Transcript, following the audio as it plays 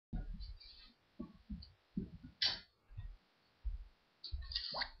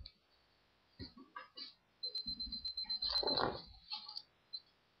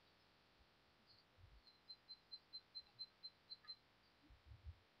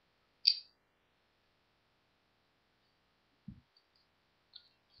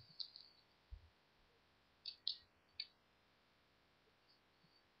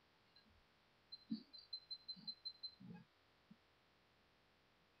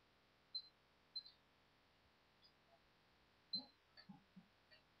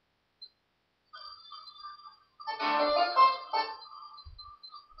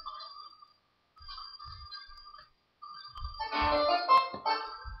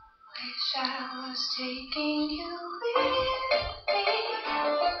I was taking you with me.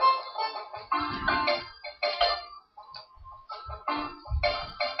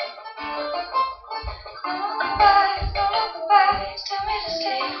 Goodbye, tell me to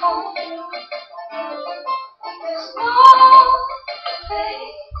stay home. There's no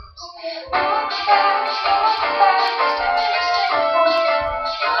place. Goodbye, tell me to stay home.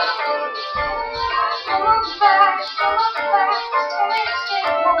 Goodbye, tell me to stay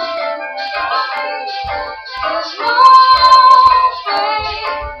home. There's no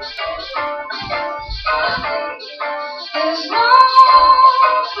place. There's no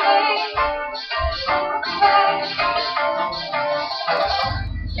place.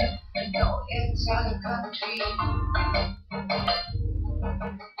 No, inside the country,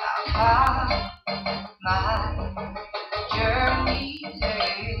 I found my journey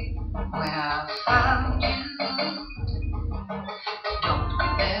day. When I found you,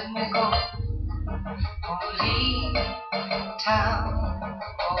 don't let me go, or leave town,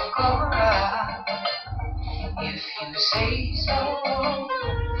 or go around. If you say so,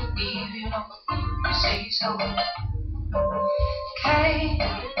 even if you say so, can't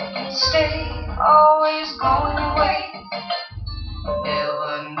stay, always going away,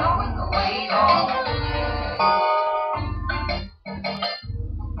 never knowing the way home.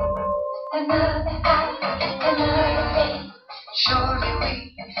 Another hour, another day, surely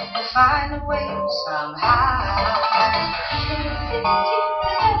we will find a way somehow.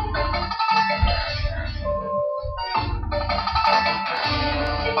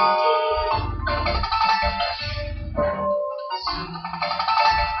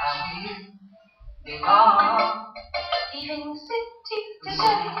 Leaving the city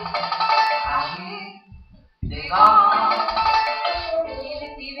today. I hear they gone.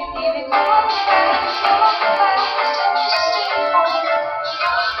 Leaving my past. Tell me to stay home.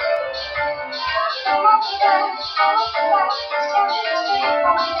 Tell me to stay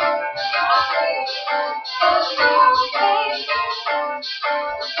home. There's no place.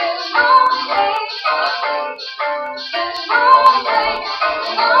 There's no place. There's no place.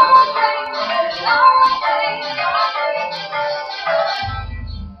 No place. No place.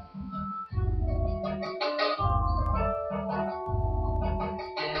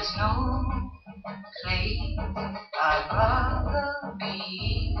 There's no place I'd rather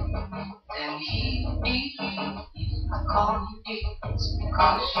be than here, dear. I call you dear, it's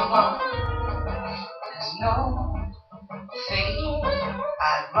because you are. There's no fate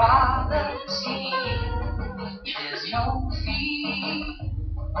I'd rather see. There's no fear.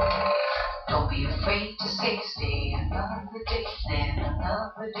 Don't be afraid to stay another day, then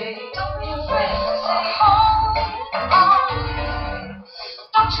another day. Don't be afraid to stay home.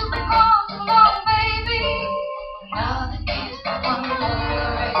 Don't you be gone too long, baby. Another kiss, one more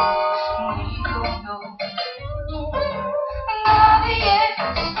caress, we don't know. Another yes,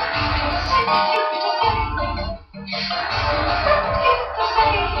 send you today. Here to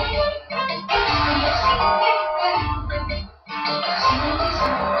say, if you see it,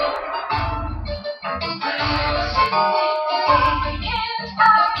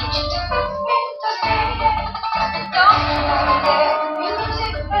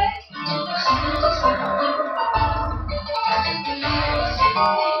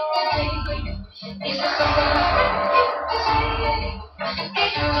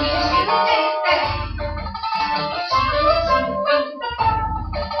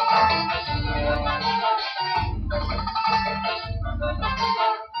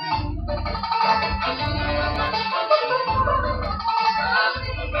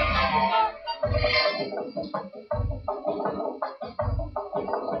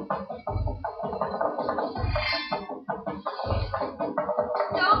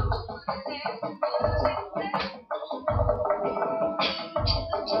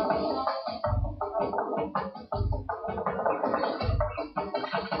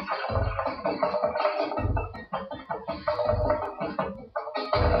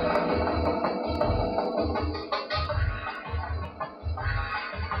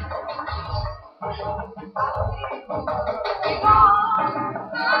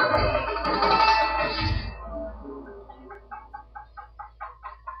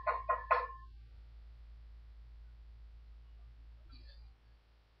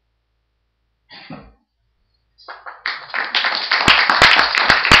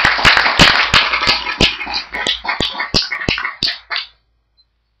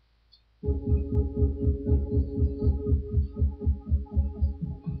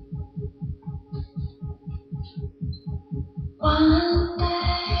 One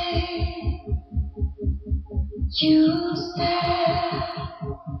day you said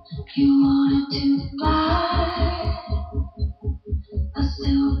You wanted to fly a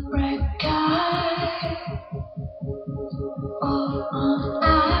silver bright guy, all on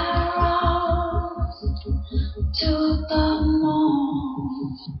arrows to the moon,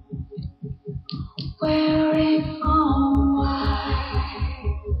 wearing all white.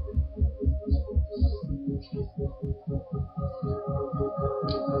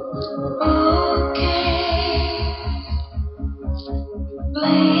 Okay,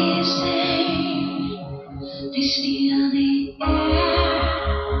 blazing, they steal the air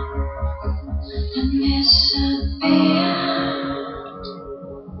and disappear.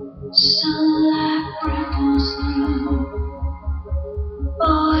 Sunlight ripples through.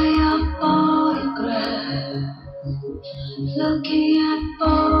 Boy, a photograph, looking at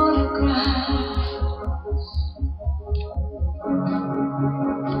photographs.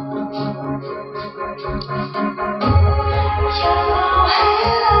 Yellow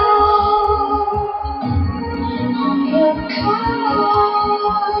halo on your coat.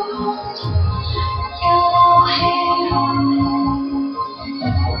 Yellow halo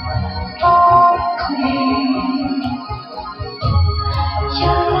for a queen.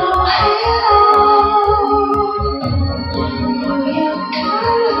 Yellow halo for your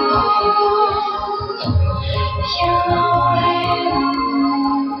coat. Yellow halo.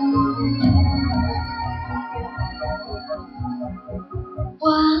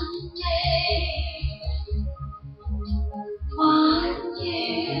 One day, 1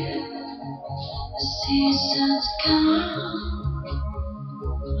 year, the seasons come,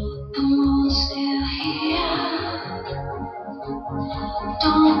 the moon's still here.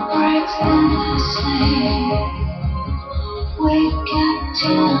 Don't break endlessly. Wake up,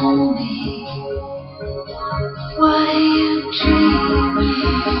 tell me, what are you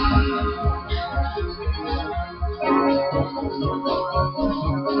dreaming?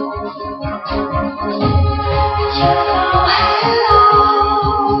 Yellow halo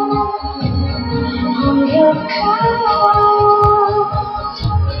on your coat.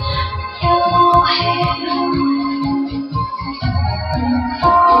 Yellow halo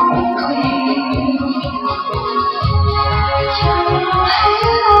for a queen. Yellow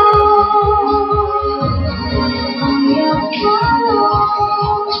halo on your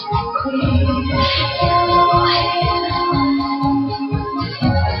coat, queen. Yellow halo.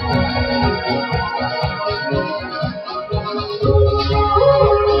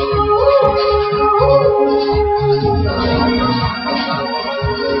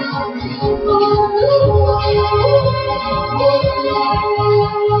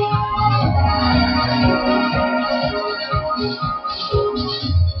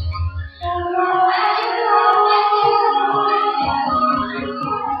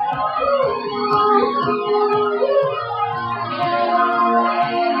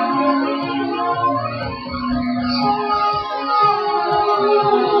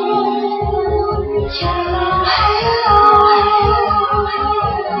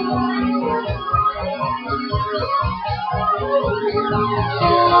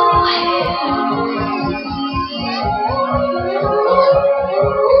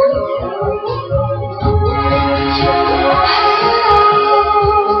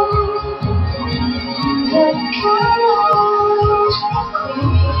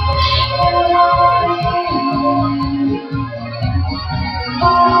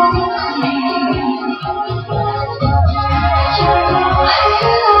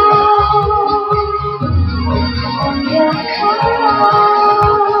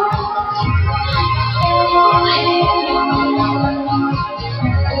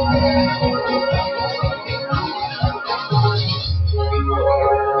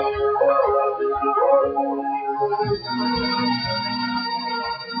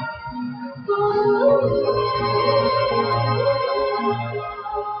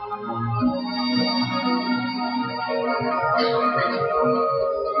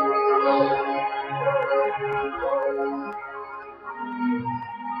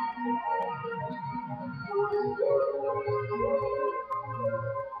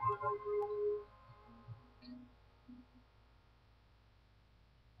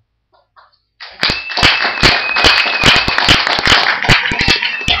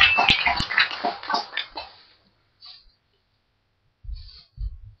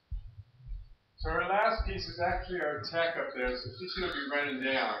 So our last piece is actually our tech up there, so she's going to be running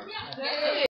down.